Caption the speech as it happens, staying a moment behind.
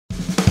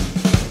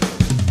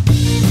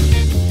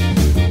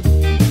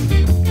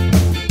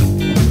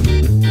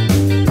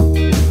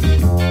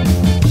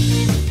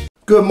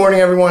Good morning,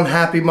 everyone.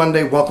 Happy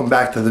Monday. Welcome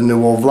back to the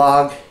new old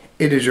vlog.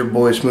 It is your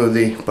boy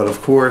Smoothie, but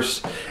of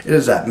course it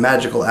is that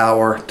magical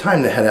hour,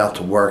 time to head out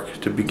to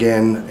work to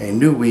begin a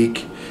new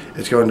week.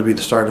 It's going to be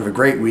the start of a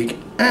great week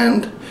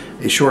and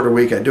a shorter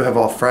week. I do have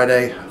off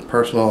Friday,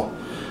 personal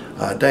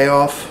day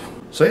off.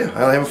 So yeah,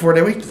 I only have a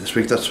 4-day week this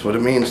week. That's what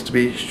it means to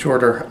be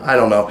shorter. I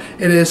don't know.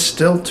 It is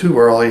still too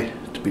early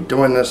to be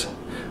doing this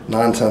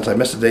nonsense. I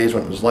miss the days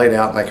when it was light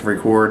out and I could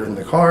record in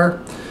the car,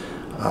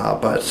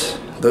 but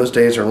those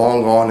days are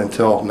long gone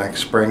until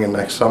next spring and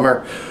next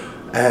summer.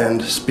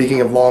 And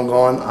speaking of long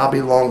gone, I'll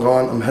be long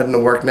gone. I'm heading to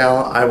work now.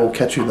 I will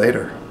catch you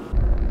later.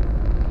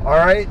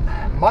 Alright,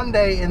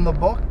 Monday in the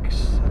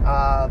books.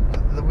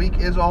 The week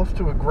is off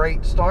to a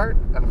great start,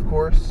 and of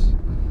course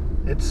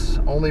it's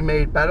only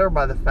made better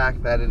by the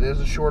fact that it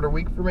is a shorter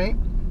week for me.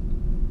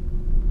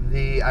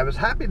 I was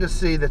happy to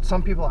see that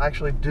some people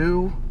actually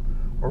do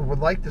or would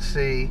like to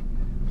see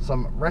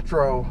some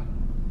retro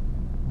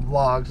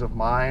vlogs of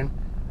mine.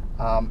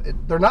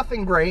 They're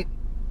nothing great.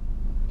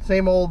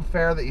 Same old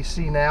fare that you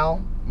see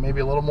now. Maybe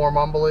a little more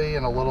mumbly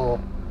and a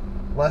little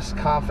less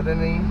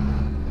confident-y,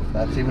 if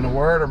that's even a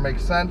word or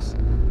makes sense.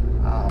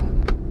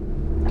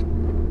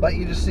 But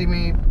you just see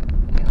me,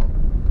 you know,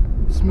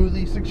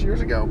 Smoothie 6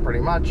 years ago, pretty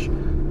much,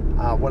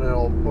 what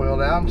it'll boil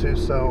down to.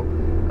 So,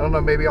 I don't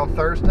know, maybe on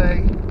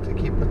Thursday, to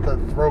keep with the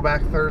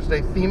Throwback Thursday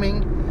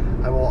theming,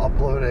 I will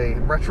upload a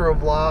retro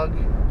vlog.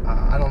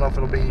 I don't know if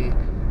it'll be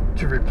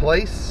to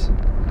replace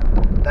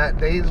that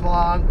day's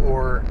vlog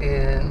or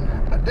in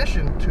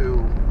addition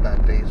to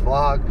that day's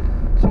vlog,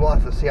 so we'll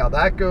have to see how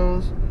that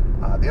goes.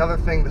 The other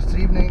thing this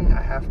evening,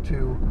 I have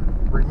to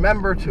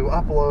remember to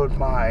upload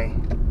my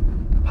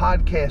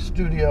podcast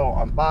studio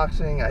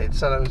unboxing. I had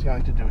said I was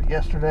going to do it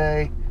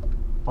yesterday,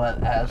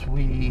 but as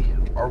we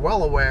are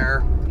well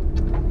aware,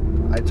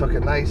 I took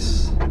a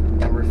nice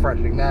and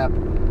refreshing nap,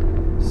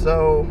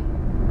 so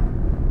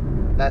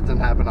that didn't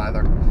happen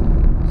either.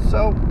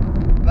 So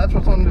that's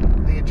what's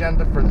on the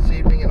agenda for this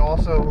evening, and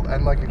also,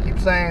 and like I keep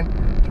saying,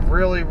 to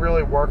really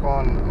work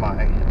on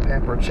my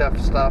Pampered Chef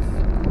stuff,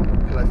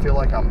 because I feel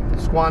like I'm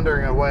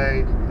squandering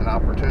away an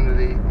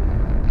opportunity,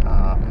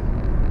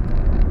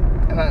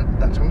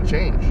 and that's going to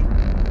change.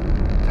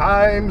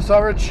 Times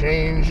are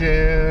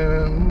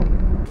a-changing.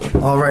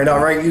 All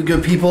right, you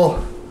good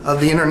people of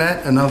the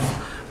internet and of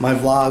my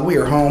vlog. We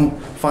are home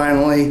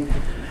finally,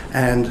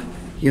 and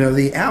you know,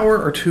 the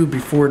hour or two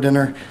before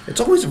dinner,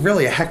 it's always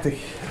really a hectic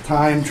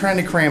time trying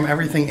to cram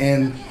everything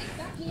in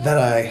that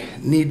I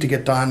need to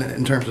get done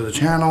in terms of the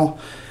channel,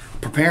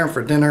 preparing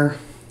for dinner,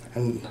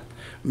 and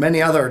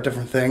many other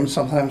different things.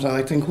 Sometimes I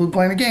like to include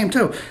playing a game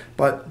too,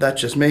 but that's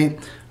just me.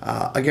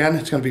 Again,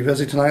 it's going to be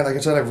busy tonight. Like I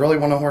said, I really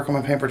want to work on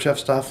my Pampered Chef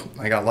stuff.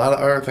 I got a lot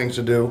of other things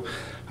to do.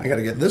 I got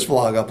to get this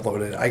vlog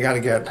uploaded. I got to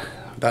get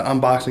that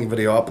unboxing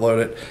video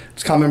uploaded.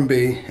 It's coming,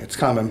 B. It's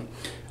coming.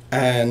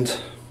 And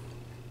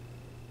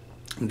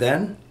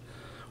then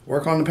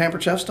work on the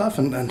Pampered Chef stuff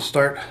and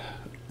start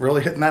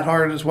really hitting that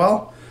hard as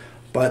well.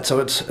 But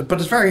it's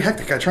very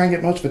hectic. I try and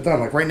get most of it done.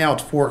 Like right now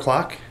it's 4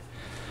 o'clock.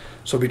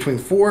 So between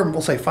 4 and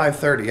we'll say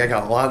 5:30, I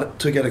got a lot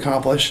to get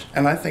accomplished,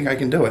 and I think I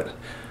can do it.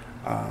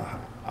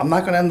 I'm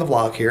not going to end the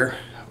vlog here.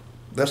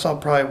 This I'll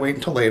probably wait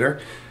until later.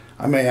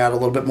 I may add a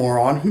little bit more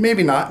on,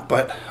 maybe not,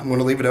 but I'm going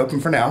to leave it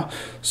open for now.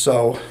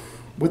 So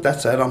with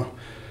that said, I'm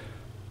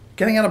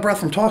getting out of breath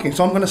from talking,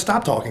 so I'm going to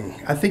stop talking.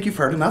 I think you've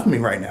heard enough of me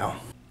right now.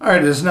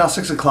 Alright, it is now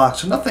 6 o'clock,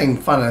 so nothing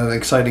fun and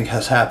exciting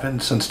has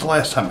happened since the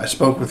last time I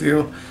spoke with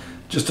you.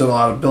 Just did a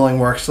lot of billing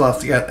work, still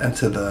have to get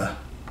into the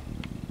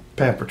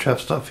Pampered Chef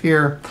stuff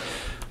here.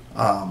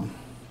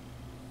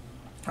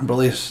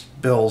 Release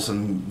bills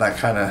and that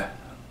kind of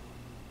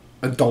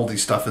adulty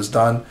stuff is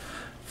done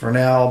for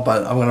now,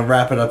 but I'm going to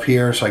wrap it up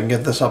here so I can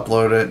get this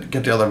uploaded,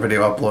 get the other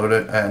video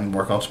uploaded, and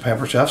work on some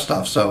Pampered Chef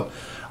stuff. So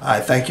I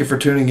thank you for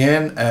tuning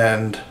in,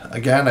 and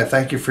again, I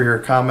thank you for your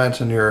comments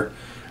and your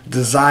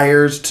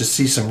desires to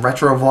see some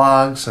retro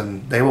vlogs,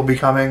 and they will be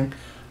coming.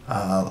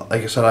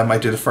 Like I said, I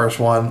might do the first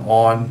one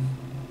on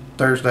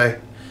Thursday,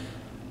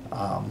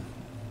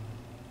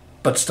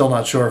 but still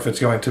not sure if it's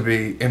going to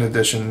be in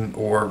addition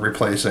or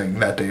replacing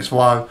that day's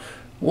vlog.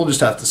 We'll just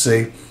have to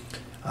see.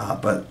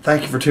 But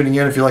thank you for tuning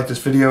in. If you like this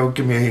video,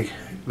 give me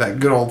that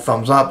good old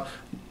thumbs up.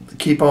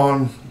 Keep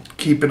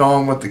it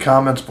on with the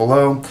comments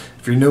below.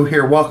 If you're new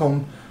here,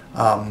 welcome.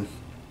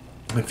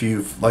 If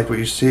you like what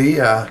you see,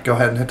 go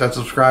ahead and hit that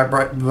subscribe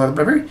button.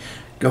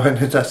 Go ahead and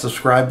hit that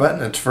subscribe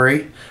button. It's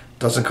free.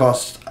 Doesn't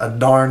cost a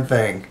darn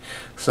thing.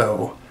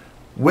 So,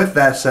 with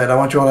that said, I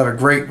want you all to have a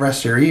great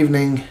rest of your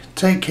evening.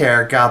 Take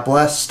care. God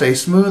bless. Stay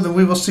smooth, and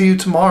we will see you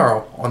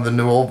tomorrow on the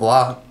new old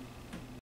vlog.